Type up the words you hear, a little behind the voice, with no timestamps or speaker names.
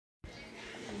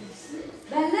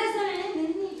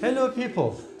Hello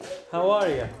people, how are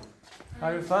you?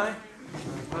 Are you fine?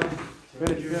 Fine.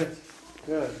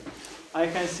 Good. I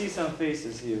can see some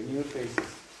faces here, new faces.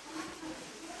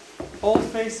 Old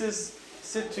faces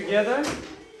sit together,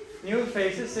 new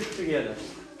faces sit together.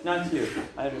 Not you,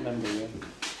 I remember you.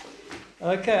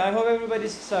 Okay, I hope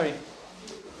everybody's sorry.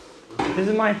 This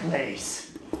is my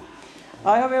place.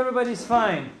 I hope everybody's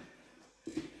fine.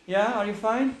 Yeah, are you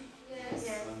fine?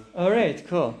 Yes. Alright,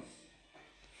 cool.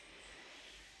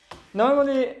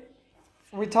 Normally,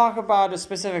 we talk about a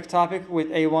specific topic with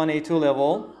A1, A2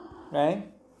 level, right?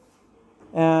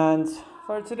 And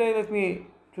for today, let me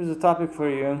choose a topic for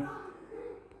you.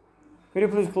 Could you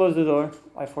please close the door?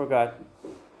 I forgot.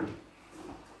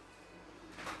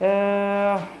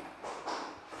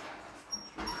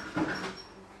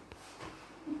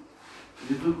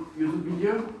 YouTube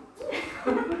video?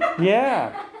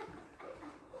 Yeah.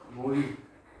 Boy.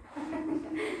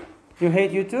 You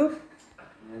hate YouTube?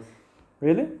 Yes.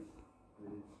 Really?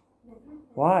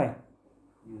 Why?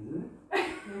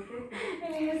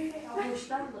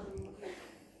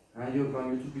 Ha yok ben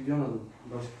YouTube video anladım.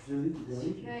 Başka bir şey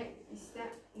değil ki.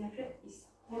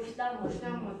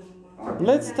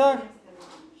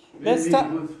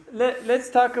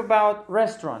 Let's talk about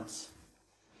restaurants.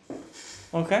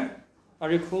 Okay?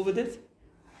 Are you cool with it?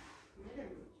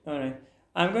 All right.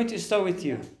 I'm going to start with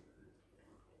you.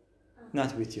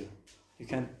 Not with you. You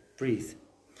can breathe.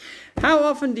 How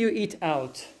often do you eat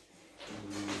out?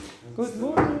 Good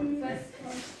morning.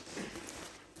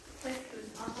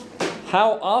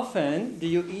 How often do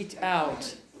you eat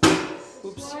out?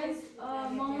 Oops. Twice a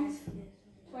month.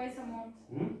 Twice a month.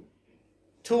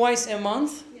 Twice a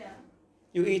month? Yeah.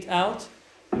 You eat out?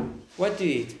 What do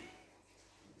you eat?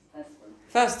 Fast food.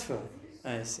 Fast food.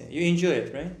 I see. You enjoy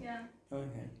it, right? Yeah.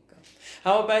 Okay.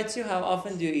 How about you? How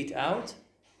often do you eat out?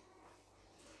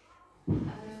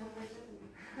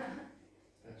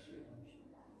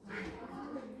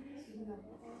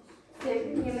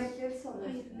 Sevdiğin yemekleri soruyor.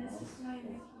 Hayır, nasıl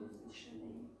yemek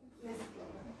dışarıdayım.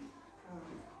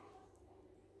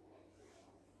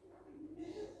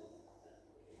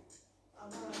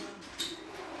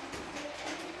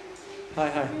 Hi.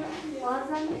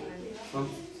 Bazen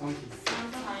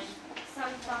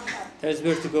There's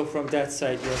where to go from that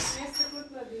side, yes.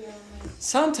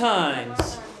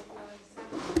 Sometimes.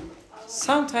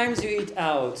 Sometimes you eat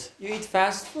out. You eat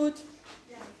fast food?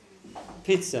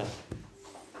 Pizza.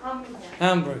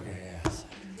 Hamburger, yes.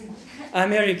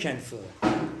 American food.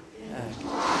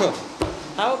 Cool.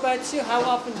 How about you? How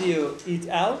often do you eat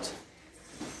out?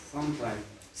 Sometimes.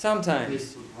 Sometimes.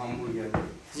 Fast food, hamburger.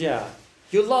 Yeah.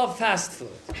 You love fast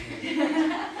food.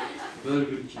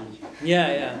 Burger King.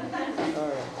 Yeah.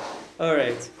 All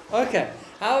right. Okay.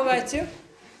 How about you?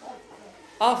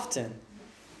 Often.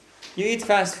 You eat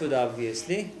fast food,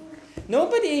 obviously.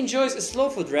 Nobody enjoys slow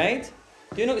food, right?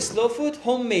 Do you know slow food?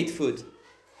 Homemade food.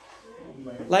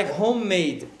 Like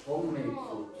homemade. Homemade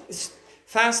food.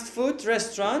 Fast food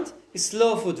restaurant is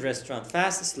slow food restaurant.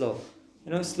 Fast, slow.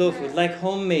 You know, slow food. Like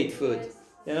homemade food.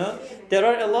 You know? There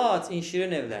are a lot in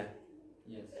Şirinevler.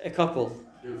 Yes. A couple.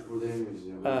 Burada yemiyoruz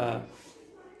ya.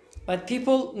 But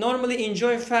people normally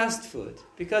enjoy fast food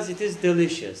because it is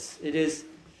delicious. It is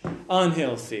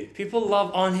unhealthy. People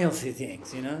love unhealthy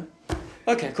things, you know?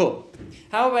 Okay, cool.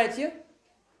 How about you?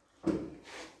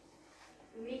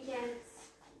 weekends.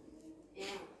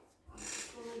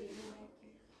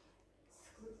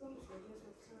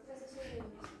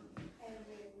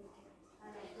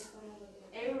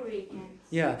 Every weekend.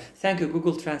 Yeah, thank you,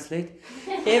 Google Translate.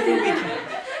 Every weekend.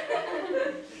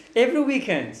 Every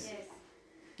weekend. Yes.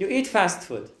 You eat fast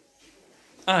food.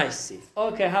 I see.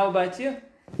 Okay, how about you?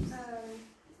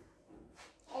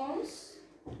 Once,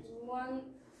 1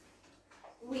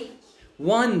 week.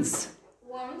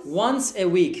 Once a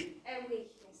week. A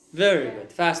week, yes. Very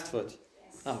good. Fast food.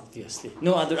 Obviously.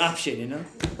 No other option, you know?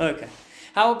 Okay.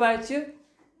 How about you?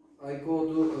 I go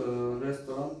to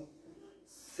restaurant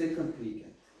second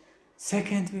weekend.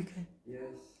 Second weekend. Yes.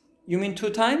 You mean 2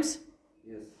 times?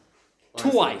 Yes.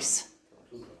 Twice.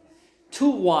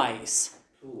 Twice.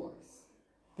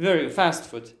 Very good. Fast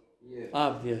food. Yeah.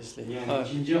 Obviously. Yani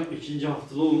Okay. ikinci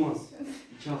haftalı olmaz.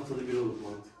 2 haftada bir olur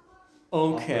mantık.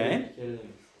 Okay. Haftada bir kere demek.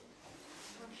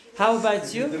 How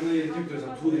about you?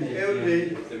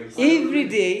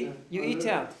 Every day you eat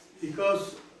out.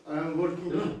 Because I'm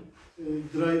working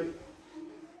drive.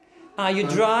 You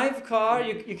drive car,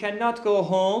 you cannot go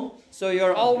home, so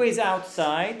you're always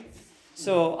outside.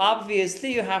 So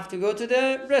obviously you have to go to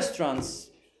the restaurants.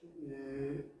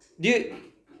 Do you,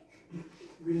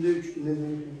 Günde 3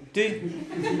 güne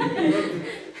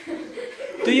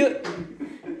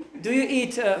do you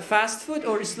eat fast food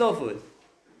or slow food?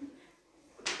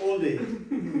 all day,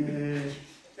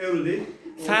 every day.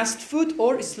 Fast food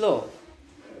or slow?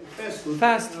 Fast food.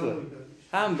 Fast food.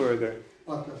 Hamburger.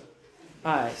 Patlar.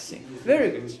 I see.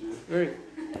 Very good. Very good.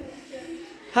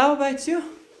 How about you?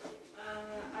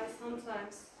 I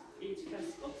sometimes eat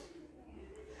fast food.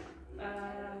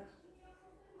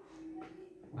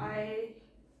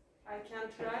 I can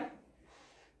try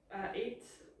eat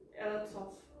a lot of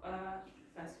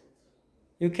fast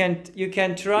food. You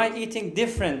can try eating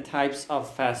different types of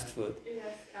fast food.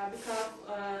 Yes, because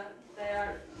they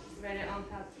are very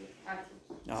unhealthy, I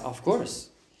think. Of course.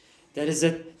 That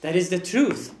is the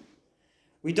truth.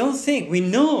 We don't think, we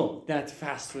know that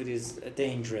fast food is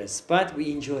dangerous, but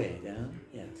we enjoy it.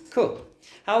 Yeah. Cool.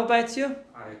 How about you?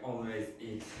 I always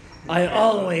eat I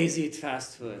always eat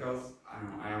fast food. because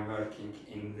I am working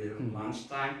in the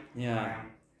lunchtime. Yeah.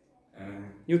 I am,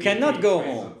 You cannot eating go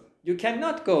fast home. food. You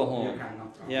cannot go You home.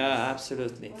 cannot. Yeah,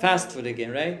 absolutely. Fast food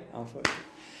again, right? Unfortunately.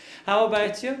 How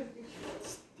about you?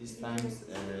 These times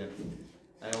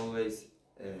I always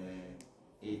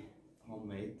eat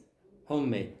homemade.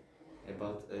 Homemade.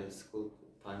 About school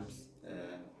times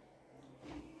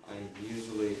I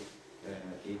usually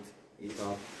eat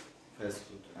out fast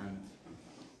food and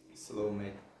slow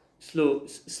made Slow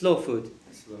food.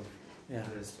 slow Yeah.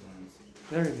 restaurants.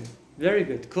 Very good. Very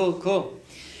good. Cool.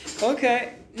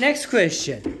 Okay, next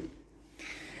question.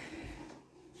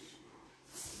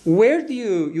 Where do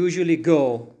you usually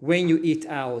go when you eat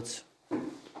out?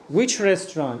 Which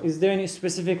restaurant? Is there any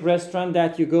specific restaurant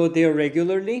that you go there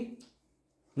regularly?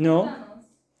 No?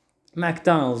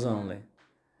 McDonald's only.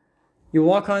 You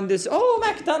walk on this, oh,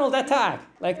 McDonald's attack,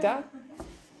 like that?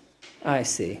 I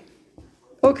see.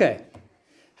 Okay.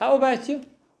 How about you?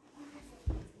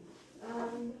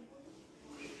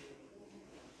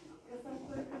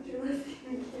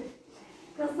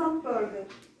 Kasap burger.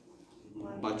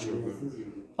 Butcher burger.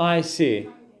 I see.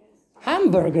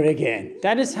 Hamburger again.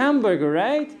 That is hamburger,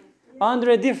 right? Under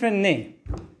a different name.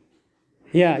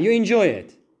 Yeah, you enjoy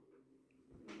it.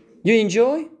 You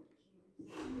enjoy?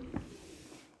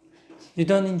 You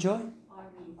don't enjoy?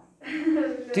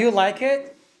 Do you like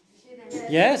it?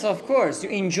 Yes, of course. You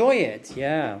enjoy it.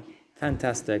 Yeah,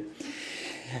 fantastic.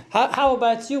 How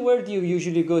about you? Where do you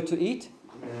usually go to eat?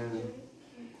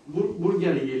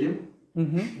 Burger yiyelim.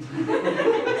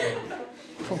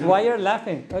 Why you're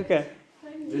laughing? Okay.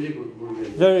 Very good burger.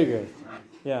 Very good.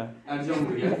 Yeah. Ercan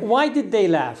burger. Why did they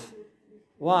laugh?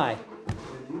 Why?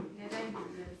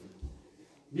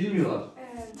 Bilmiyorlar.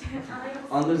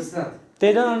 Understand.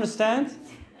 They don't understand?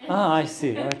 Ah, I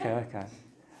see. Okay.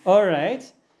 All right.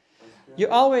 You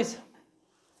always...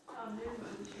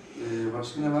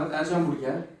 Başka ne var? Ercan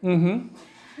burger.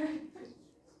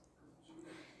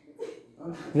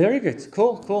 Very good.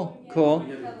 Cool.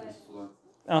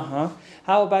 Uh-huh.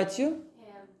 How about you?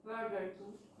 Burger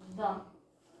King. Done.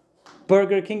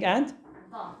 Burger King and?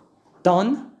 Done.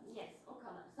 Don? Yes, o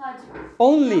kadar. Sadece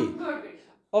Only. Burger King.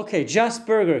 Okay, just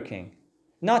Burger King.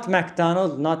 Not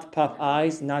McDonald's, not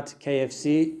Popeyes, not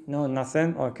KFC, no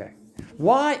nothing. Okay.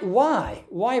 Why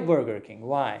Burger King?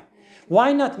 Why?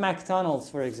 Why not McDonald's,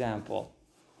 for example?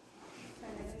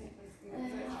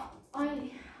 I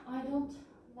don't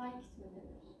like it.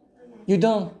 You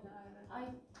don't? I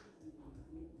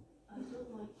don't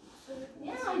like it.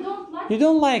 Yeah, I don't like You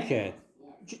don't like it?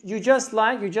 You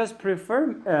just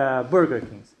prefer Burger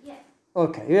Kings? Yes.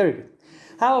 Okay, very good.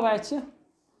 How about you?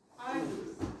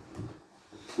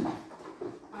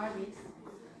 Arby's.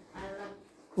 I like.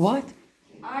 What?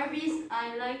 Arby's,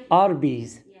 I like.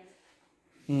 Arby's.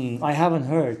 Yes. I haven't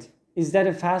heard. Is that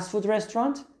a fast food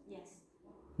restaurant? Yes.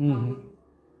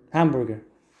 Hamburger.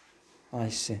 I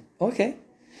see. Okay.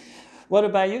 What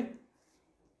about you?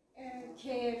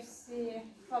 KFC,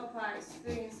 Popeyes,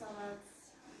 green salads.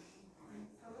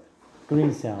 Green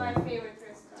My salad. favorite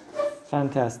restaurant.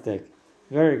 Fantastic.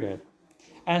 Very good.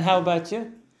 And how about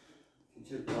you?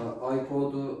 I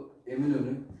called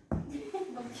Eminönü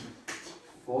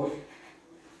for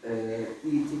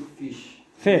eating fish.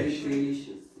 Fish.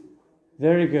 Delicious.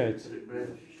 Very good.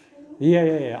 Bread.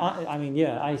 Yeah. I mean,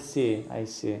 yeah, I see.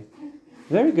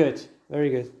 Very good.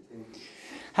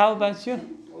 How about you?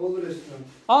 All restaurants.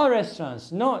 All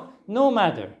restaurants. No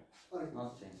matter.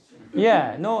 Not change.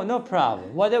 Yeah, no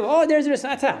problem. Whatever. Oh, there's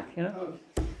an attack, you know?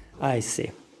 I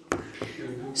see.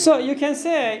 So you can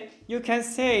say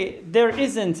there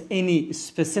isn't any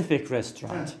specific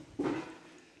restaurant.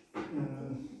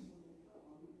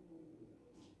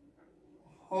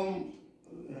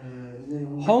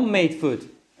 Homemade food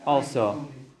also.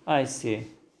 I see.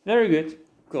 Very good.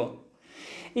 Cool.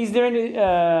 Is there any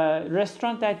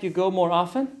restaurant that you go more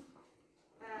often?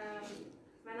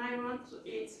 When I want to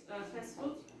eat fast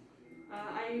food,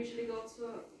 I usually go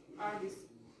to Arby's.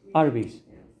 Arby's.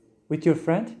 Yes. With your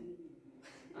friend?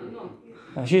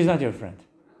 No, She's not your friend.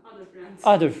 other friends.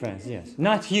 Other friends, yes.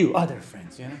 Not you, other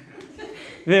friends, you know.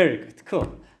 Very good,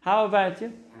 cool. How about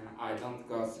you? I don't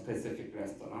go specific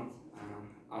restaurant.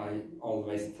 I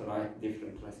always try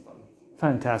different restaurants.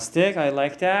 Fantastic, I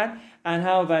like that. And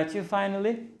how about you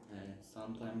finally?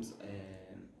 Sometimes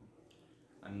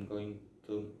I'm going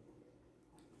to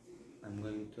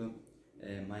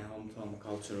my hometown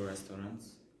cultural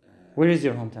restaurants. Where is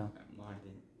your hometown?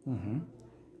 Mardin. Mm-hmm.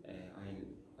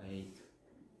 I ate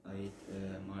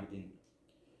Mardin,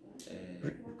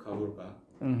 kavurga,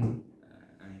 Mm-hmm.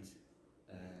 and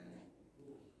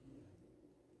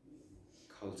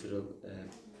cultural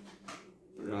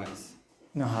rice.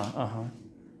 Uh-huh, uh-huh.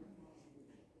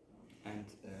 And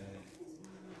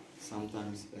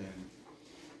sometimes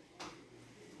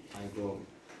I go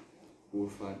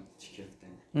Urfa çiğköfte.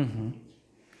 Mm-hmm.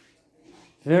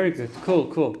 Very good,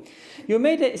 cool. You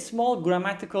made a small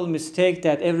grammatical mistake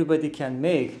that everybody can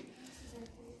make.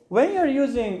 When you're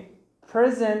using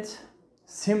present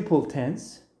simple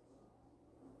tense,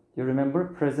 you remember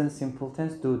present simple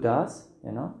tense, do, does,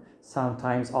 you know,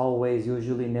 sometimes, always,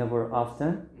 usually, never,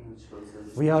 often.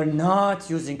 We are not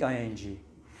using ing.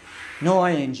 No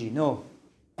ing, no.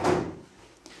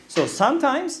 So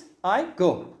sometimes I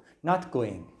go, not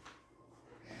going.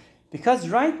 Because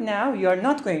right now you are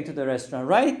not going to the restaurant.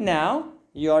 Right now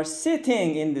you are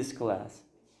sitting in this class.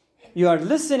 You are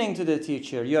listening to the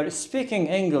teacher. You are speaking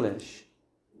English.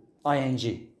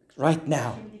 ing. Right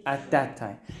now, at that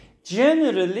time.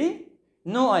 Generally,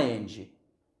 no ing.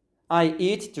 I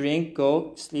eat, drink,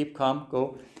 go, sleep, come,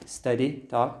 go, study,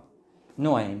 talk.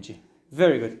 No ing.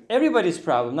 Very good. Everybody's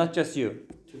problem, not just you.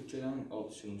 Türkçeden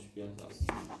oluşturmuş biraz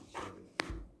aslında.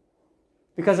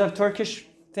 Because of Turkish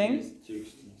thing? Yes,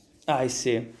 Turkish things. I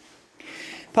see.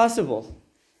 Possible.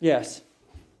 Yes.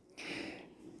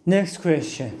 Next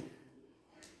question.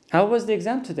 How was the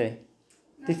exam today?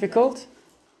 Difficult?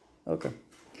 Okay.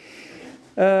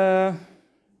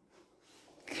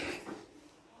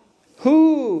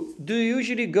 Who do you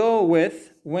usually go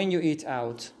with when you eat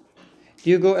out? Do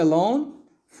you go alone?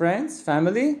 Friends?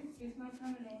 Family? With my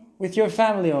family. With your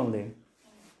family only?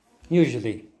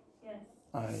 Usually. Yes.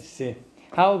 I see.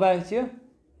 How about you?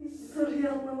 Soruyu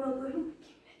anlamadım.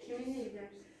 Kiminle gider?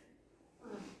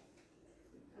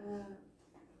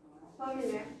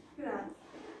 Family, friends.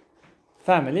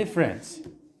 Family, friends.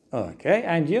 Okay,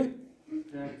 and you?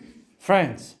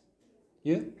 Friends.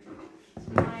 You?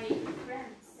 My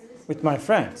friends. With my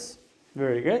friends.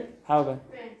 Very good. How about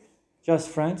Friends. just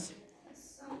friends?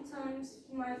 Sometimes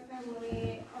my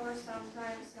family or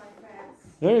sometimes my friends.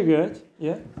 Very good.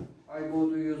 Yeah. I go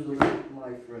to usually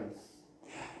my friends.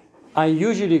 I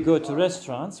usually go to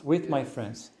restaurants with my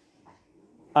friends.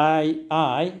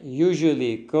 I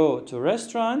usually go to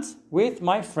restaurants with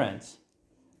my friends.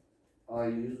 I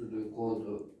usually go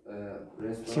to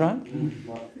Restaurant?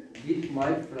 restaurant with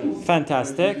my friends.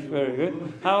 Fantastic. Very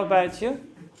good. How about you?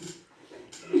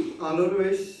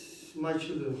 Always my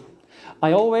children.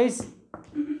 I always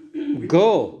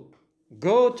go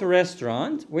to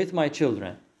restaurant with my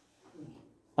children.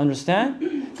 Understand?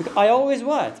 Because I always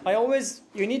what?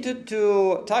 You need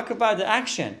to talk about the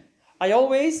action. I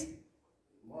always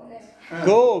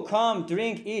go, come,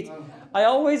 drink, eat. I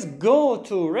always go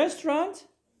to restaurant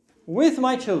with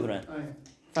my children.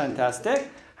 Fantastic.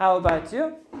 How about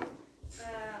you?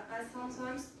 I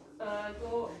sometimes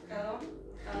go alone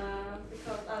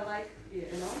because I like being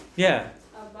alone. Yeah.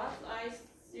 But I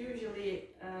usually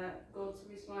go to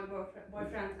with my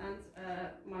boyfriend and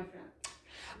my friend.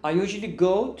 I usually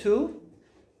go to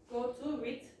Go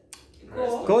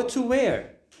to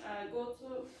where? Go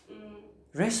to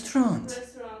Restaurant.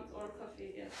 restaurant or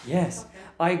coffee. Yes. Yes. Okay.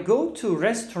 I go to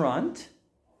restaurant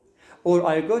or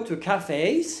I go to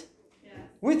cafes Yeah.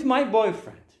 with my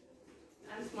boyfriend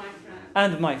And my friend.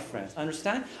 and my friends.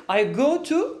 Understand? I go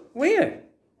to where?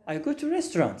 I go to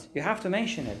restaurant. You have to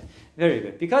mention it. Very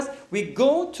good. Because we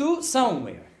go to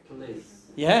somewhere. Place.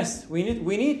 Yes, we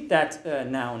need that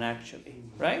noun actually,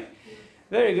 right?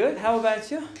 Very good. How about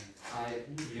you? I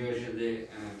usually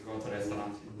go to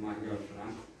restaurant with my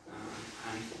girlfriend,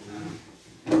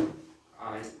 and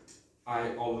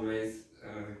I always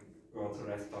go to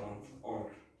restaurant or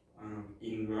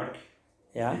in work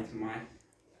Yeah. with my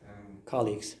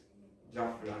Colleagues.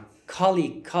 job friends,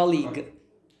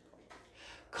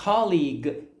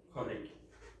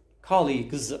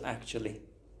 Colleagues actually.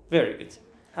 Very good.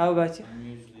 How about you? I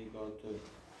usually go to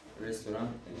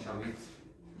restaurant with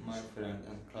my friend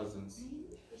and cousins.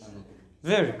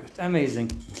 Very good.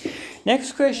 Amazing.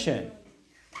 Next question.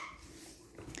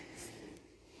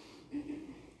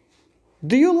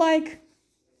 Do you like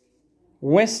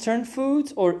Western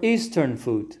food or Eastern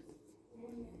food?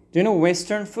 Do you know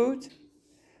Western food?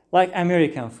 Like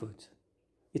American food,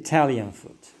 Italian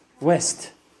food.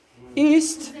 West.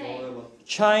 East,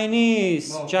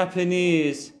 Chinese,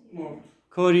 Japanese,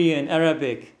 Korean,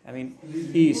 Arabic. I mean,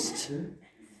 East.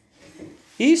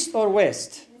 East or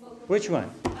West? Which one?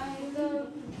 I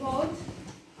love both,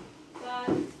 but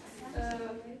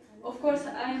of course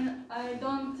I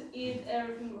don't eat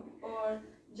everything or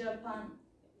Japan.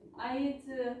 I eat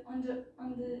on the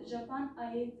Japan.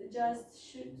 I eat just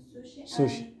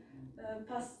sushi. And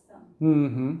pasta.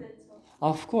 Mm-hmm. That's all.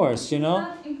 Of course, you know,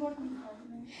 Not important for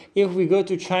me. if we go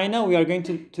to China, we are going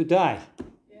to die.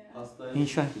 Pasta In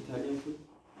China. İtalyan food.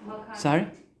 Sorry?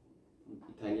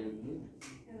 İtalyan değil mi?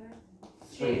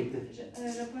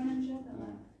 Japonca da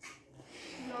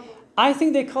var. I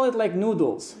think they call it like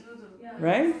noodles, Yeah.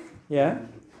 right? Yeah.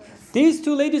 These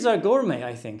two ladies are gourmet,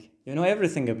 I think. You know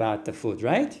everything about the food,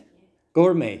 right?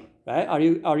 Gourmet, right?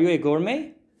 Are you a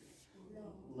gourmet?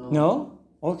 No?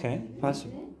 Okay,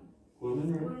 possible. Gurme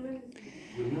mi?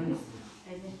 Gurme mi?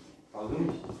 Dalga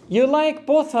mı? You like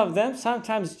both of them,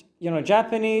 sometimes, you know,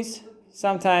 Japanese,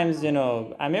 sometimes, you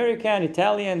know, American,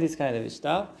 Italian, this kind of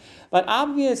stuff. But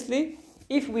obviously,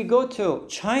 if we go to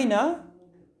China,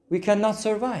 we cannot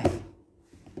survive.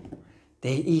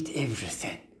 They eat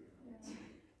everything.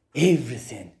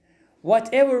 Everything.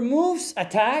 Whatever moves,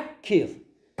 attack, kill.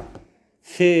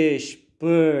 Fish,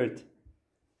 bird,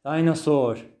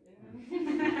 dinosaur,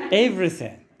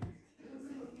 everything.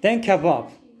 Then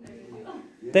kebab.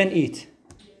 Then eat.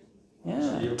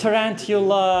 Yeah.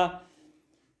 Tarantula.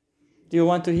 Do you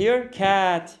want to hear?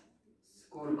 Cat.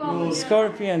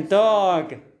 Scorpion.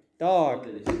 Dog. Dog.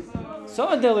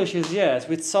 So delicious, yes.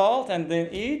 With salt and then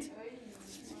eat.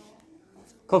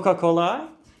 Coca-Cola.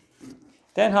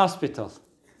 Then hospital.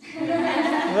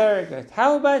 Very good.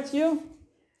 How about you?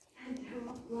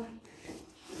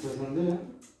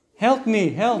 Help me,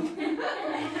 help.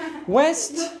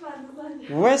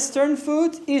 Western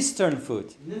food, Eastern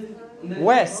food.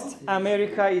 West,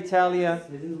 America, Italia.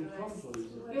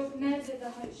 Yok nerede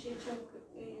daha çok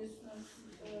yiyorsunuz?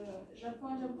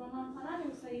 Japonca falan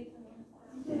yoksa İtalyan?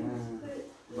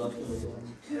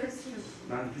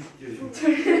 Ben Türk diyorum.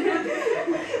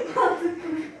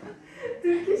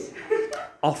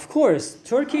 Of course,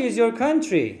 Turkey is your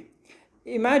country.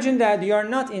 Imagine that you are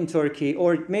not in Turkey,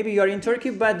 or maybe you are in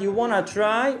Turkey, but you want to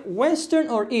try Western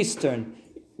or Eastern.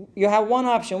 You have one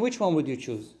option. Which one would you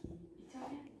choose?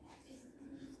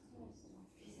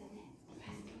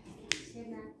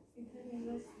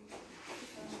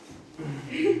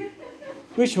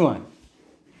 Which one?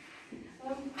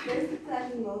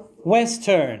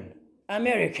 Western,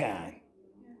 American,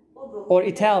 or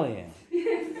Italian?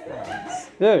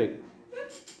 Very good.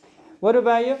 What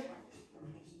about you?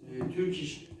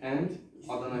 Turkish and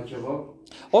Adana kebab.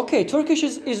 Okay, Turkish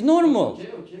is normal.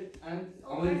 Okay. And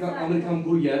American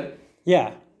burger.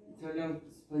 Yeah, İtalyan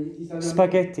spaghetti. İtalyan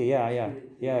spaghetti.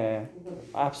 Yeah.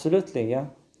 Absolutely, yeah.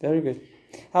 Very good.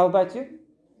 How about you?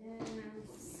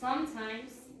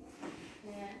 Sometimes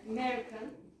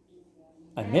American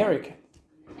American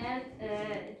and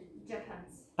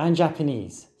Japanese. and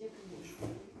Japanese.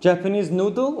 Japanese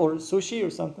noodle or sushi or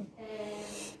something?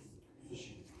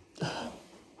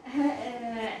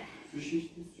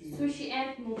 Sushi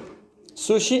and noodles.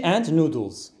 Sushi and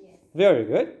noodles. Very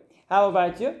good. How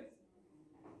about you?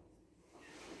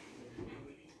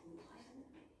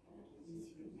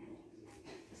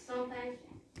 Sometimes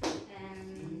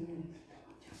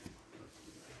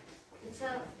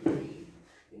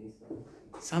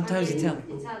Sometimes Italian.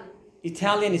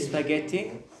 Italian is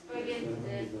spaghetti. Spaghetti,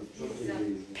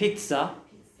 pizza. Pizza.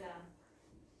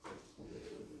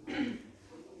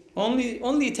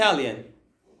 Only Italian.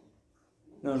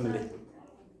 Normally.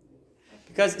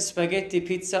 Because spaghetti,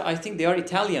 pizza, I think they are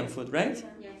Italian food, right?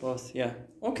 Yes. Both, yeah.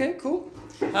 Okay, cool.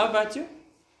 How about you?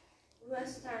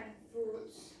 Western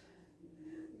foods,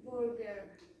 burger,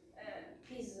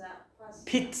 pizza, pasta.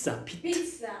 Pizza.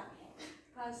 Pizza,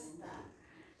 pasta.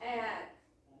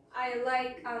 I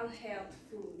like unhealthy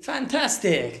food.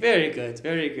 Fantastic. Very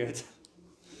good.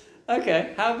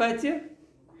 Okay, how about you?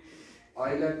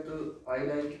 I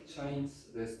like Chinese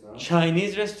restaurant.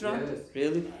 Chinese restaurant? Yes.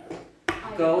 Really?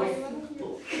 Because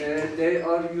they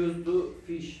are used to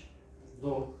fish.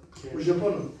 Bu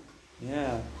Japon.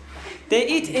 Yeah. They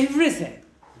eat everything.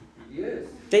 Yes.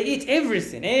 They eat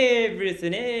everything. Do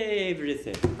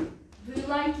you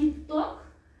like it, dog?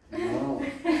 No.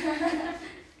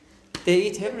 They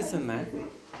eat everything, man.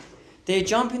 They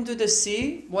jump into the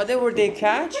sea, whatever they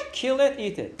catch, kill it,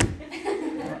 eat it.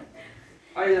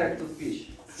 I like to fish.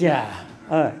 Yeah.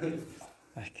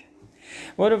 Okay.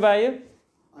 What about you?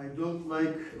 I don't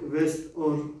like west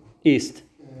or East.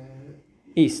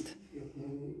 East.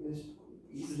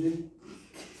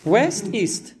 west, West,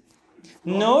 east.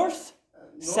 North,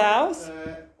 south,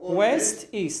 or west,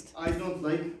 east. I don't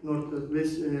like north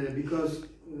west because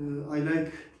I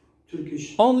like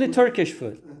Turkish. Only Turkish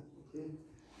food.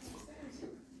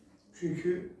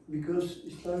 Çünkü because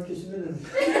İslam kesimleri.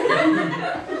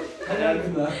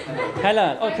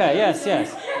 Halal. Okay, yes,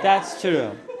 yes. That's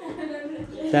true.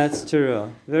 That's true.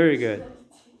 Very good.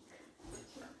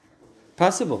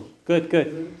 Possible. Good,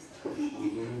 good.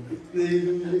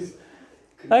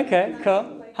 Okay, cool.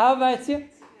 How about you?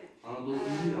 Anadolu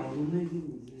değil, Anadolu neydi?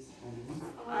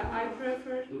 I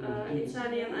prefer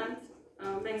Italian and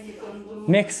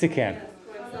Mexican. Mexican. Yes,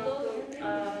 for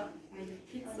example,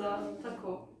 pizza,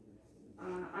 taco.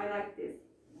 I like this.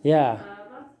 Yeah.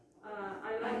 But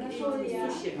I like eating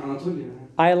sushi. Anatolia.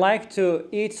 I like to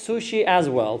eat sushi as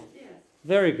well. Yes.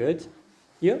 Very good.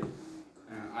 You?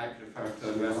 I prefer to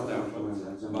Western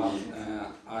food, but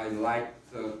I like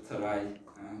to try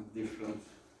different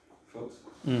food.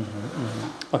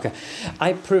 Okay.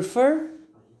 I prefer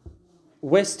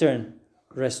Western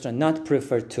restaurant, not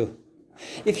prefer to.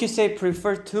 If you say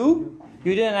prefer to,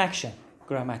 you did an action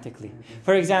grammatically.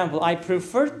 For example, I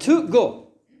prefer to go.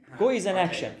 Go is an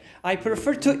action. I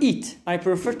prefer to eat. I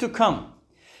prefer to come.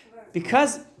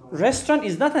 Because restaurant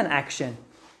is not an action.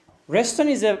 Restaurant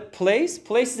is a place.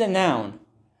 Place is a noun.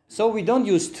 So we don't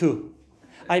use to.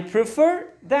 I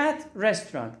prefer that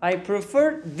restaurant. I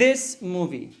prefer this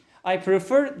movie. I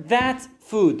prefer that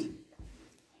food.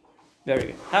 Very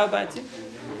good. How about you?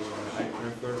 I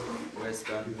prefer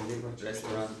Western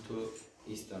restaurant to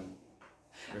Eastern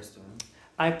restaurant.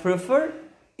 I prefer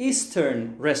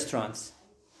Eastern restaurants.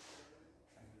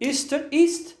 Eastern,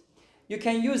 East, you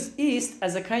can use East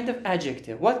as a kind of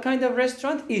adjective. What kind of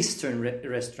restaurant? Eastern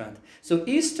restaurant. So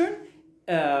Eastern,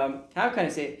 how can I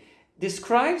say,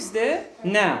 describes the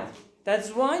noun. That's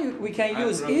why we can I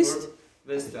use prefer East.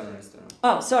 Western restaurant.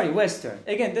 Oh, sorry, Western.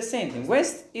 Again, the same thing.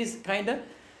 West is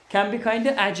can be kind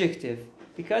of adjective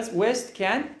because West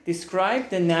can describe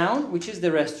the noun, which is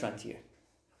the restaurant here.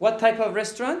 What type of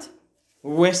restaurant?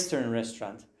 Western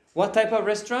restaurant. What type of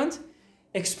restaurant?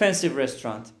 Expensive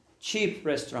restaurant, cheap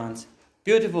restaurant,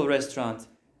 beautiful restaurant,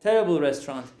 terrible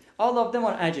restaurant. All of them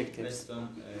are adjectives. Western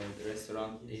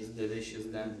restaurant is delicious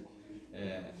than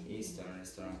Eastern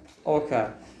restaurant. Okay.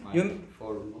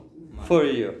 For For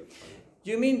you.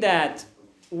 You mean that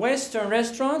Western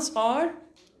restaurants are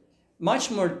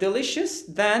much more delicious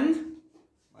than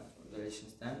much more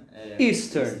delicious than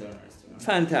Eastern. restaurant.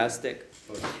 Fantastic.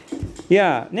 For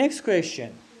Yeah, next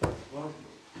question. What,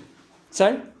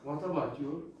 Sorry? what about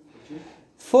you?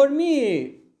 For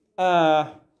me,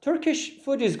 Turkish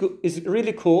food is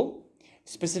really cool.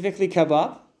 Specifically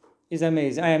kebab is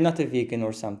amazing. I am not a vegan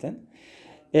or something.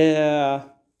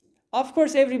 Of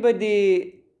course,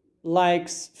 everybody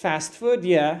likes fast food,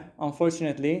 yeah,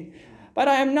 unfortunately. But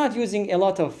I am not using a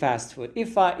lot of fast food.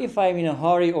 If I'm in a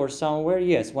hurry or somewhere,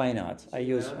 yes, why not? I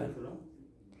use.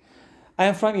 I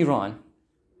am from Iran.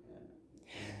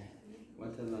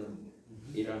 what about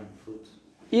Iran food?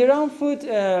 Iran food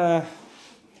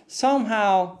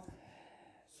somehow.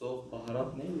 Soğuk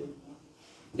baharat neydi?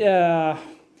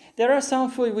 There are some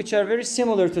food which are very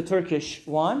similar to Turkish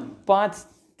one, but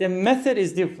the method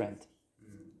is different.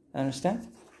 Understand?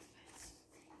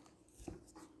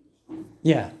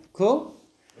 Yeah, cool.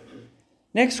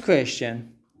 Next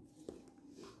question.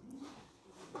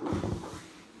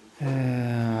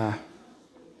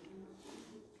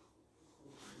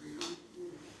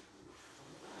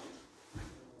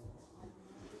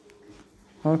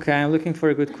 Okay, I'm looking for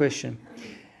a good question.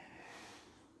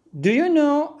 Do you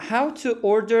know how to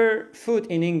order food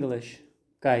in English?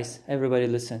 Guys, everybody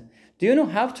listen. Do you know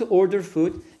how to order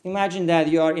food? Imagine that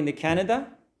you are in the Canada,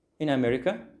 in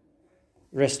America,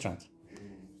 restaurant.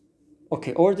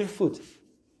 Okay, order food.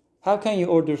 How can you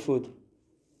order food?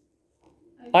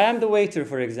 I am the waiter,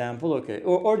 for example. Okay,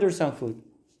 or order some food.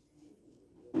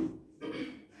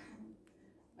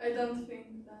 I don't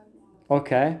think that.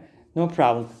 Okay, no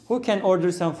problem. Who can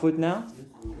order some food now?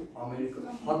 Amerika.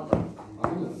 Hatta.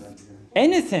 Anladın mı?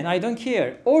 Anything, I don't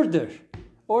care. Order.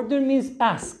 Order means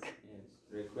ask.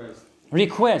 Yes, request.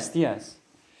 Request, yes.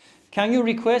 Can you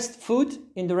request food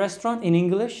in the restaurant in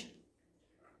English?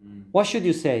 What should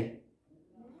you say?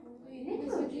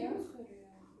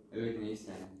 Evet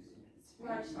neyse.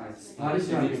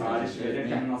 Sipariş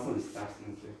verirken nasıl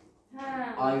istersiniz?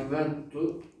 I went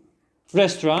to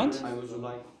Restaurant. I would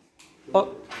like. Oh,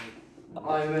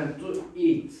 I went to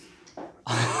eat.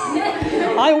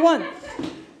 I want.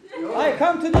 Yok I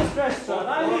come to this restaurant.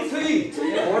 I need to eat.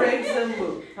 For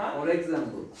example. Huh? For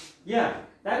example. Yeah,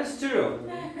 that is true.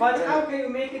 But how can you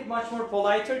make it much more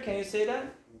politer? Can you say that?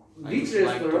 Which I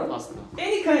like restaurant? pasta.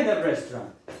 Any kind of restaurant.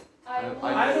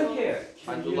 I don't care.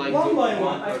 I would like One to by one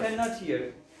one, I person. cannot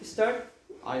hear. Start.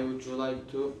 I would like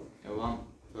to one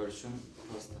person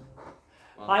pasta.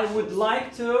 One I would sauce.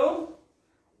 like to.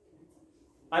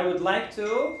 I would like to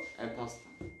a pasta.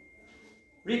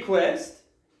 request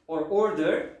or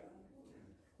order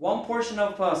one portion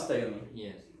of pasta. You mean?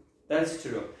 Yes. That's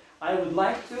true. I would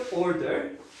like to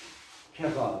order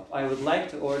kebab. I would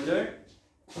like to order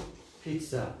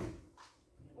pizza.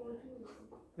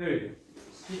 Very good.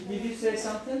 Did you say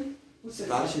something? Who said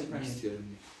Sipariş something? etmek istiyorum.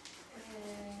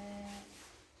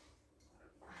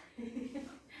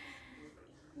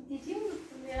 Dediğim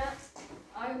unuttum ya.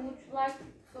 I would like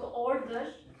to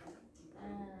order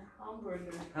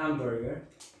hamburger, Hamburger,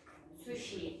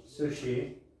 sushi,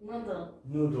 sushi, noodle,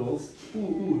 noodles.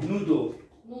 Noodle.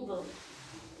 noodle,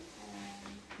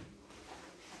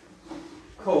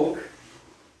 Coke.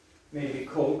 Maybe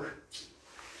Coke.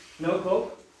 No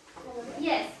Coke?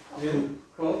 yes, Really?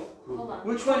 Coke? cola.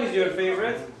 Which one is your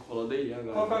favorite? Kola değil ya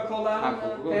galiba. Coca-Cola, Ha,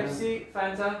 Coca-Cola. Pepsi,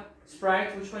 Fanta,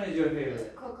 Sprite. Which one is your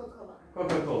favorite? Coca-Cola.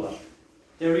 Coca-Cola.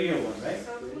 The real one, right?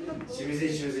 İçimize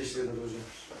içimize işledik hocam.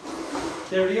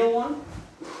 The real one?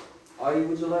 I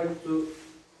would like to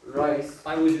rice.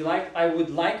 I would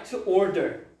like to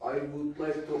order. I would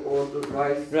like to order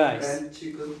rice, Rice. and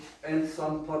chicken and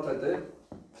some potato,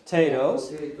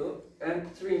 Potatoes. and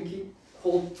drinking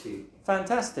cold tea.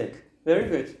 Fantastic. Very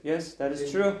good. Yes, that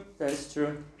is true. That is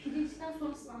true. Pirinçten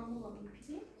sonrasını anlamadım.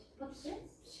 Pirinç, patates.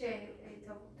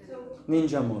 Tavuk dedim.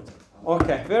 Ninja mode.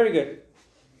 Okay, very good.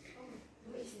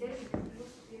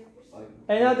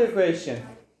 Another question.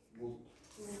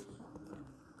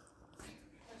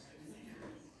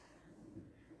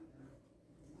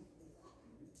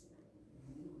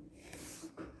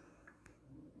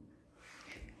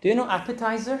 Do you know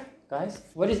appetizer, guys?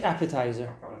 What is appetizer?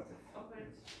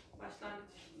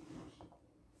 Başlangıç.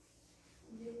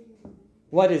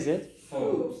 What is it?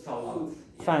 Salad.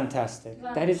 Fantastic.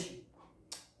 That is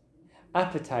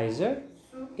appetizer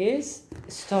is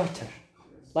starter,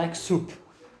 like soup.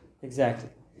 Exactly.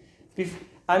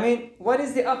 I mean, what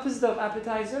is the opposite of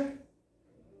appetizer?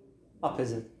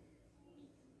 Opposite.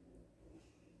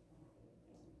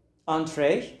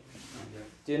 Entree.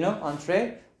 Do you know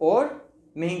entree or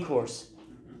main course?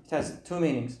 It has two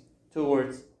meanings, two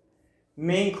words.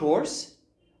 Main course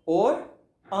or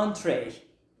entree.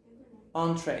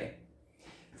 Entree.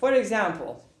 For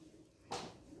example,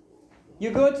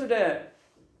 you go to the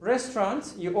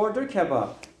restaurant, you order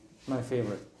kebab, my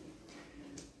favorite.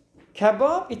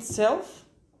 Kebab itself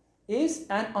is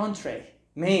an entree,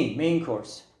 main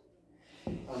course.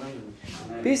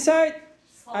 Beside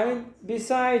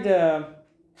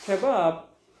kebab,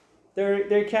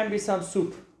 there can be some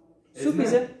soup. Soup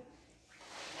is a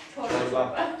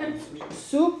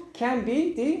soup can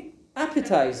be the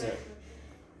appetizer,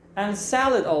 and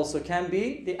salad also can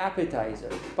be the appetizer.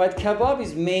 But kebab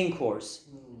is main course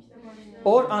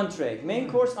or entree. Main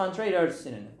course, entree are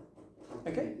synonym.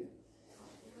 Okay.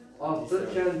 After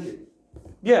candy.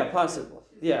 Yeah, possible.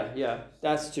 Yeah,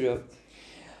 that's true.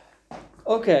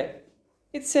 Okay,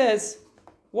 it says,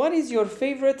 what is your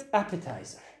favorite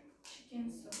appetizer?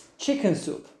 Chicken soup. Chicken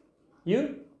soup.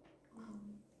 You?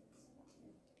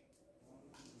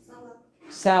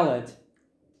 Salad.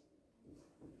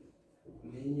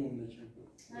 Neyin yanındaki?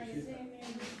 Hayır,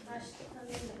 sevmiyorum. Başta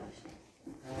tanıyla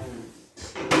başta.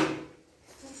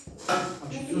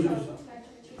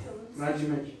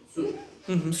 Mercimek. Su.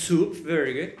 Soup,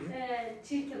 very good.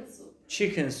 Chicken soup,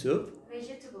 Chicken soup.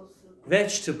 vegetable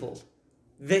soup.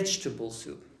 Vegetable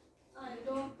soup. I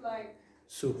don't like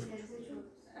Soup. aperitif.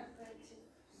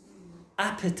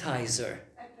 Appetizer.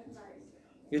 Appetizer.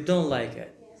 You don't like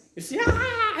it. Yes. You see,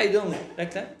 I don't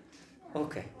like that.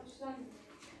 Okay.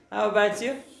 How about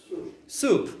you?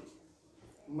 Soup.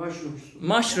 Mushroom soup.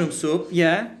 Mushroom soup,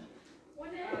 yeah. O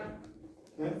ne?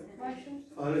 Ne? Mushroom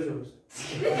soup. Fare çorbası.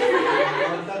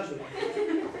 Mantar çorbası.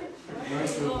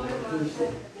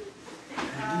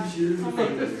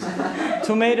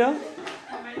 Tomato.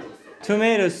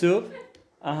 Tomato soup.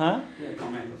 Uh-huh. Yeah,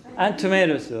 tomatoes. And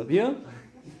tomato soup. You?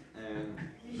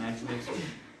 Mercimek sosu.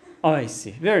 Oh, I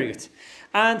see. Very good.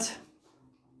 And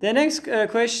the next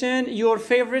question, your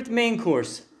favorite main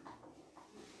course?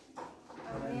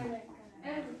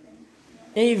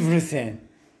 Everything.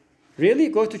 Really?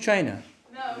 Go to China?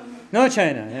 No. No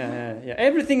China. Yeah.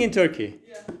 Everything in Turkey.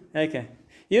 Yeah. Okay.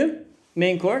 You?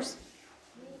 Main course?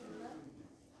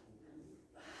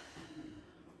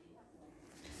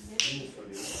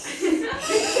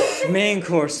 Main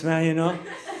course, man, you know.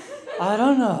 I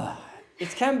don't know.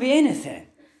 It can be anything.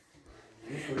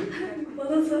 Ne sorayım?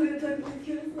 Bana soruyor tabii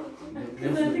ki. Ne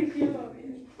sorayım? Kıyamam.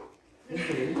 Ne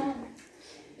sorayım?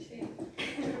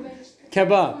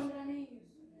 Kebab.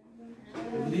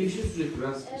 Bu değişiyor sürekli.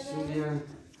 Ben şimdi yani.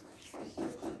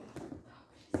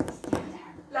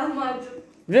 Lahmacun.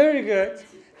 Very good.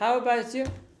 How about you?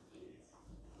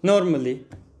 Normally.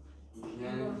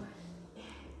 Yani.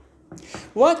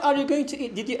 What are you going to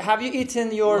eat? Have you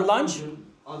eaten your lunch?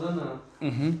 Adana.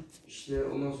 Mm-hmm. İşte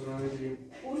ondan sonra ne bileyim.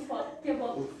 Urfa.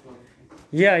 Kebap. Urfa.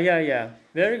 Yeah.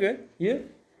 Very good. You?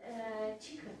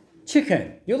 Chicken.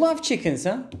 Chicken. You love chickens,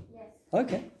 huh? Yes.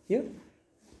 Okay. You?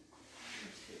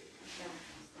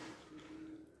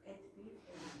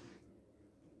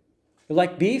 You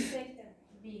like beef?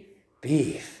 Beef.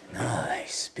 Beef.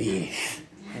 Nice. Beef.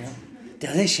 You know?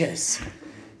 Delicious.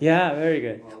 Yeah, very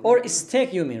good. Or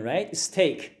steak, you mean, right?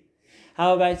 Steak.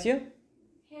 How about you?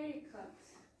 Haircut.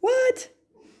 What?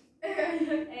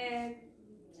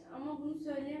 Ama bunu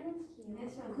söyleyemem ki.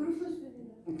 Kuru fasulye.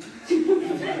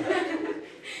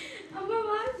 Ama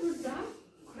var burada.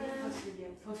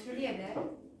 Fasulye de.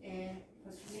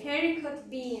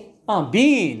 Haircut bean. Ah,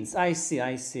 beans. I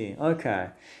see. Okay.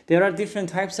 There are different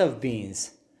types of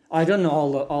beans. I don't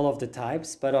know all of the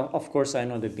types, but of course I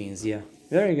know the beans, yeah.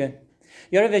 Very good.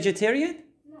 You're a vegetarian?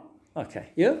 No. Okay.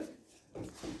 You?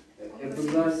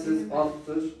 Apple'larsız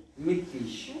alttır. Meat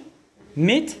dish.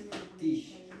 Meat?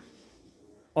 Dish.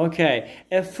 Okay.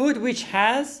 A food which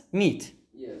has meat.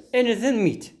 Yes. Anything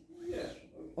meat. Yes.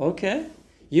 Okay.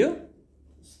 You?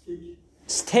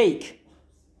 Steak.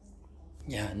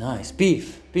 Yeah, nice.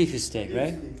 Beef. Beef is steak,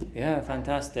 right? Yeah,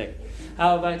 fantastic.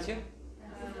 How about you?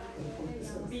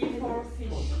 Beef or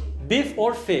fish. Beef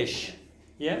or fish?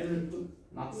 Yeah?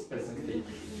 Not specific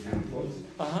food.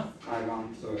 Uh-huh. I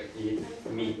want to eat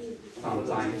meat.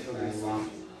 Sometimes I want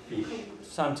fish.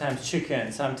 Sometimes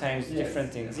chicken, sometimes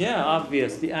different things. Yeah,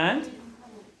 obviously. And?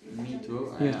 Me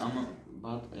too. Yeah.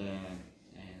 But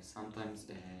sometimes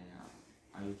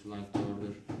I would like to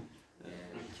order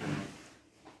kebab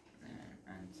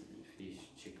and fish,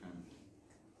 chicken,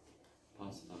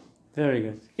 pasta. Very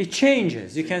good. It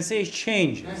changes. You can say it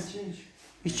changes. Yes, change.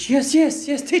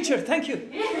 Yes, teacher, thank you.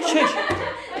 Change.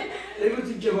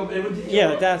 Everything kebab, everything kebab.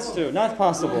 Yeah, that's true. Not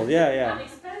possible. Yeah.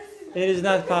 It is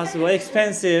not possible.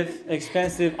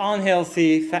 Expensive,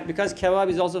 unhealthy, because kebab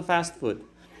is also fast food.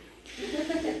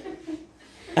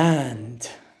 And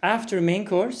after main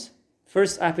course,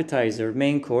 first appetizer,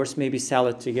 main course, maybe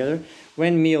salad together.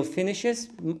 When meal finishes,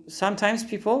 sometimes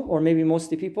people, or maybe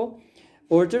mostly people,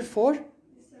 order for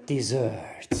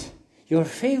dessert. Your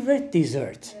favorite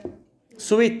dessert.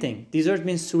 Sweet thing. Dessert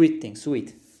means sweet thing.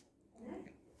 Sweet.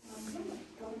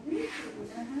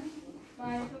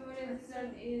 My favorite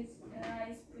dessert is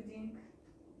rice pudding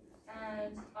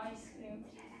and ice cream.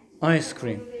 Ice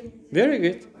cream. Very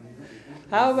good.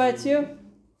 How about you?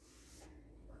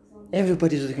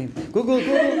 Everybody's looking.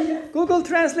 Google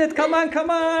Translate. Come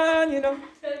on. You know.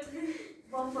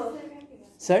 Waffle.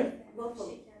 Sorry?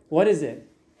 Waffle. What is it?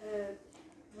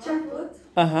 Chocolate.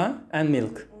 And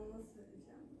milk.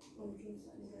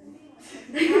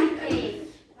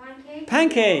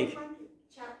 Pancake.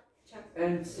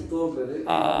 And strawberry.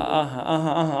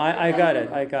 I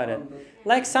got it.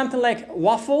 Like something like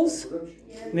waffles.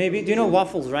 Maybe. Do you know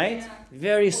waffles, right?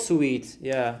 Very sweet.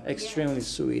 Yeah, extremely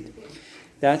sweet.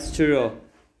 That's true.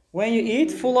 When you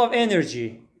eat, full of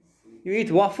energy. You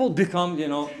eat waffle, become,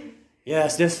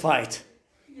 yes, let's fight.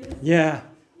 Yeah.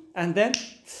 And then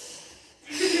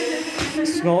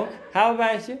smoke. How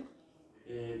about you?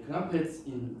 Crumpets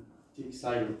in thick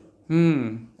syrup.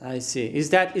 I see. Is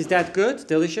that good?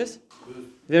 Delicious? Good.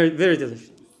 Very, very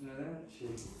delicious. Üstüne de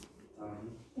tamam.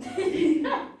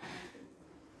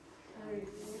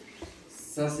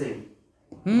 Sase.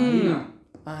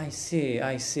 I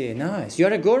see. Nice.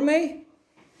 You're a gourmet?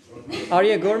 Are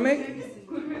you a gourmet?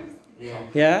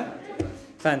 Yeah?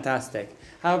 Fantastic.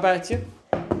 How about you?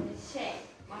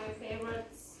 My favorite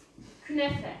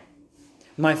künefe.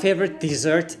 My favorite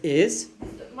dessert is?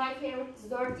 My favorite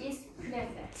dessert is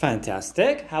künefe.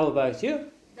 Fantastic. How about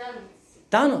you?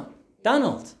 Donuts.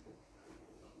 Donald.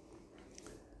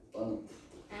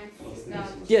 And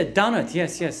Yeah, donut.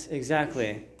 Yes,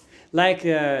 exactly. Like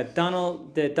the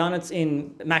donuts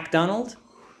in McDonald's.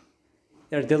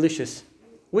 They're delicious.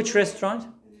 Which restaurant?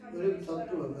 Böyle bir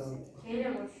tatlı var galiba. Neyle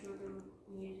başlıyordum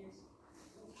yiyeceğiz?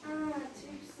 Türkçe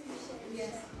bir şey.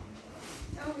 Yes.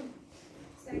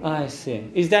 I see.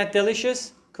 Is that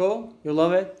delicious? Cool. You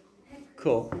love it?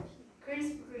 Cool.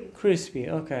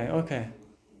 Crispy. Okay.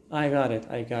 I got it.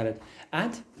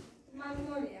 And?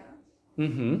 Magnolia.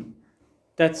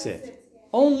 That's it.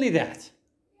 Only that.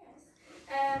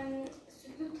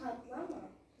 Sütlü tatlı ama.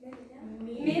 Ne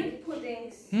diyeceğim? Milk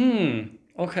puddings.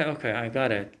 Okay, I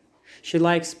got it. She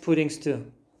likes puddings too.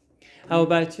 How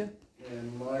about you?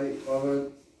 My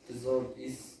favorite dessert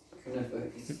is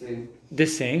künefe. It's same. The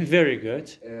same. Very good.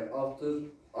 After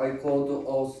I go to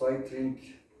outside drink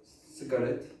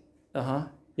cigarette.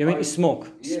 You mean smoke?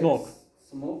 Yes, Smoke.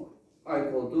 smoke. I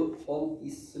go to home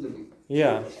is sleeping.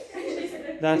 Yeah.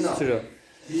 That's Enough. true.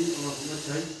 Tea,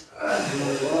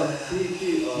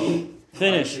 tea.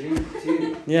 Finish. I drink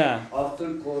tea. Yeah. After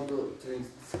go to drink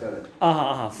cigarette.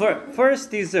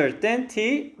 First dessert, then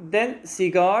tea, then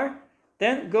cigar,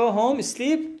 then go home,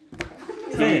 sleep,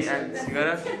 finish. Tea and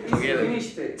cigarette together.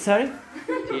 Finish tea. Sorry?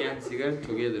 Tea and cigarette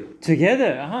together.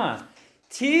 Together,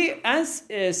 Tea and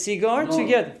cigar No.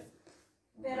 together.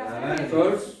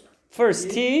 First First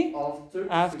tea, after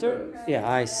after.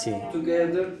 Yeah, I see.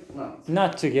 together. No.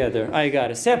 Not together. I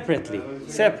got it. Separately.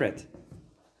 Separate.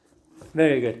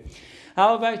 Very good.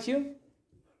 How about you?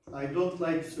 I don't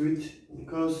like sweet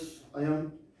because I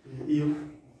am ill,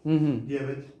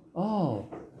 diabetes. Oh,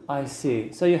 I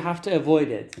see. So you have to avoid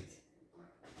it.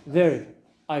 Very.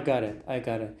 I got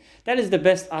it. That is the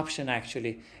best option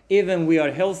actually. Even we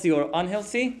are healthy or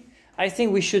unhealthy, I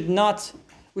think we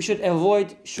should avoid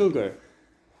sugar.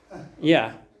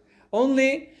 Yeah.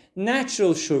 Only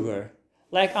natural sugar,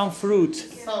 like on fruit.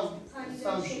 Some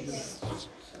sugar.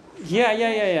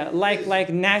 Yeah. Like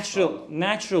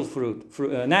natural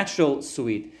fruit, natural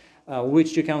sweet,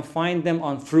 which you can find them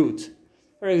on fruit.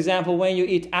 For example, when you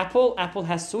eat apple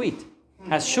has sweet,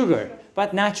 has sugar,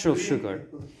 but natural sugar.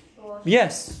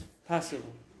 Yes,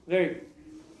 possible. Very good.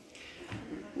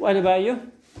 What about you?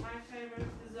 My favorite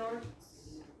desserts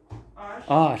are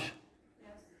Are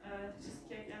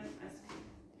cheesecake and ice cream.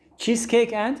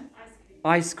 cheesecake and Ice cream.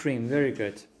 ice cream. Very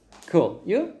good. Cool.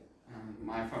 You?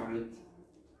 My favorite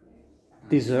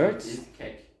Desserts is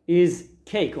cake. is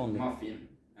cake only. Muffin.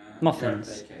 Muffins.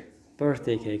 Birthday cakes.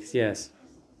 Birthday cakes. Yes,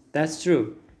 that's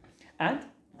true. And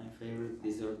My favorite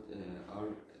dessert are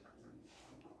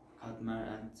katmer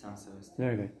and San Sebastian.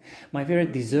 very good. My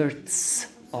favorite desserts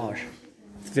are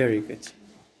very good.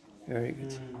 Very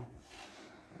good.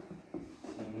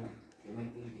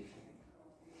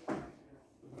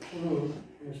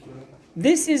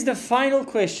 This is the final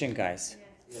question, guys.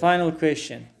 Final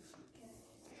question.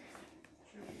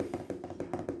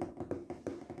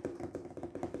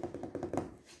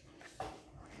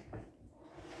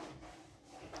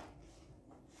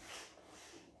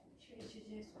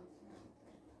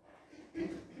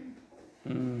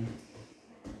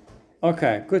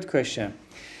 Okay, good question.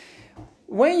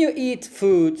 When you eat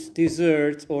food,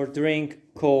 dessert, or drink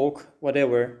Coke,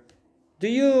 whatever, do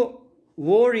you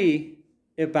worry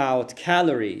about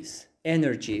calories,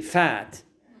 energy, fat?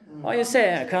 Or you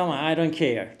say, come on, I don't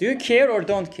care. Do you care or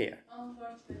don't care?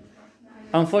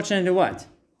 Unfortunately, what?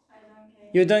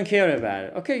 You don't care about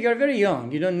it. Okay, you're very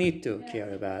young. You don't need to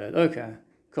care about it. Okay,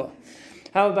 cool.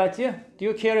 How about you? Do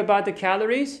you care about the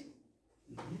calories?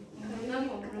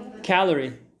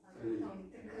 Calorie.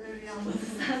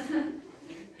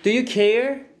 Do you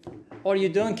care or you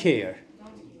don't care?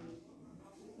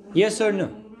 Yes or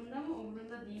no?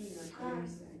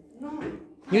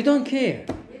 You don't care.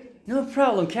 No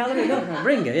problem. Calorie, no problem.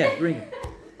 Bring it. Yeah, bring it.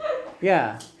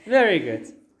 Yeah, very good.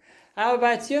 How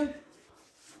about you?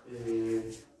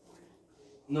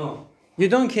 No. You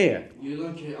don't care. You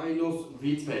don't care. I lost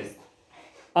weight fast.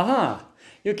 Aha.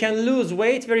 You can lose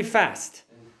weight very fast.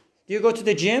 Do you go to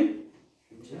the gym?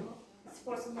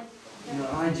 No,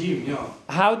 I gym, yeah.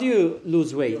 How do you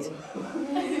lose weight?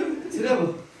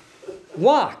 Travel.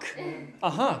 Walk.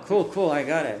 Aha, cool. I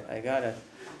got it.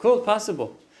 Cool,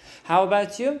 possible. How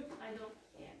about you? I don't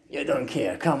care. You don't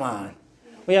care. Come on.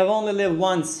 We have only lived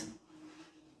once.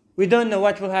 We don't know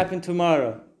what will happen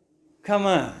tomorrow. Come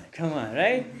on,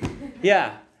 right?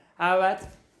 Yeah. How about?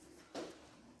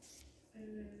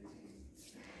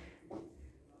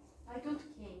 I don't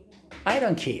care. I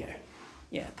don't care.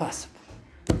 Yeah, possible.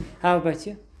 How about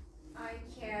you? I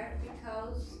care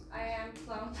because I am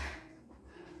plump.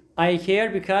 I care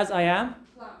because I am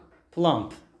Plump.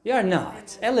 plump. You're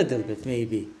not. A little bit,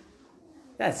 maybe.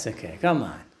 That's okay. Come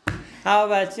on. How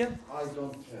about you? I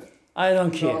don't care. I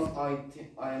don't care. Because I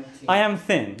am thin. I am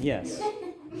thin. Yes.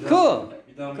 Cool.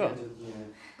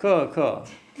 Cool.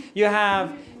 You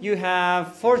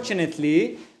have.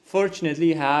 Fortunately,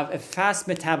 you have a fast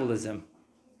metabolism.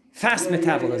 Fast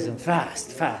metabolism.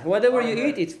 Fast. Whatever you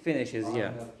eat, it finishes.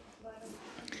 Yeah.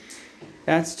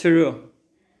 That's true.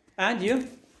 And you?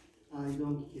 I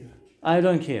don't care. I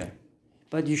don't care.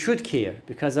 But you should care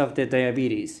because of the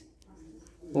diabetes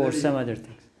or some other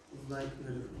things. like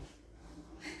very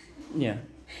food. Yeah.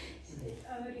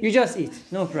 You just eat,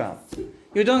 no problem.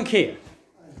 You don't care.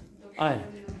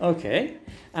 Okay.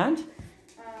 And?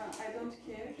 I don't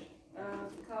care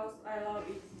because I love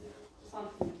it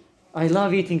something. I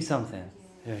love eating something.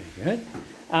 Very good.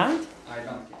 And? I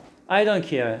don't care. I don't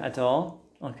care at all.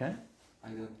 Okay. I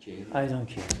don't care I don't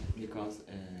care. because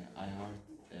I hard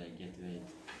get weight.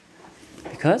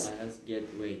 Because? I just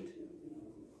get weight.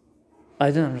 I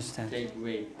don't understand. Take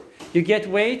weight. You get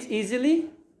weight easily?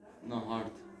 No hard.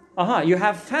 Aha, you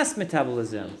have fast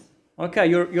metabolism. Yes. Okay,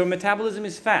 your metabolism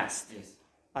is fast. Yes.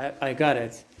 I got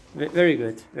it. Very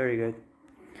good, very good.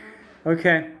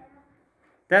 Okay.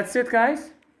 That's it,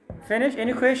 guys. Finish.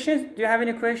 Any questions? Do you have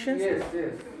any questions? Yes,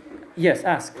 yes. Yes,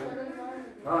 ask.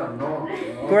 No.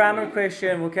 Grammar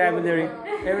question, vocabulary.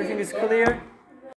 Everything is clear?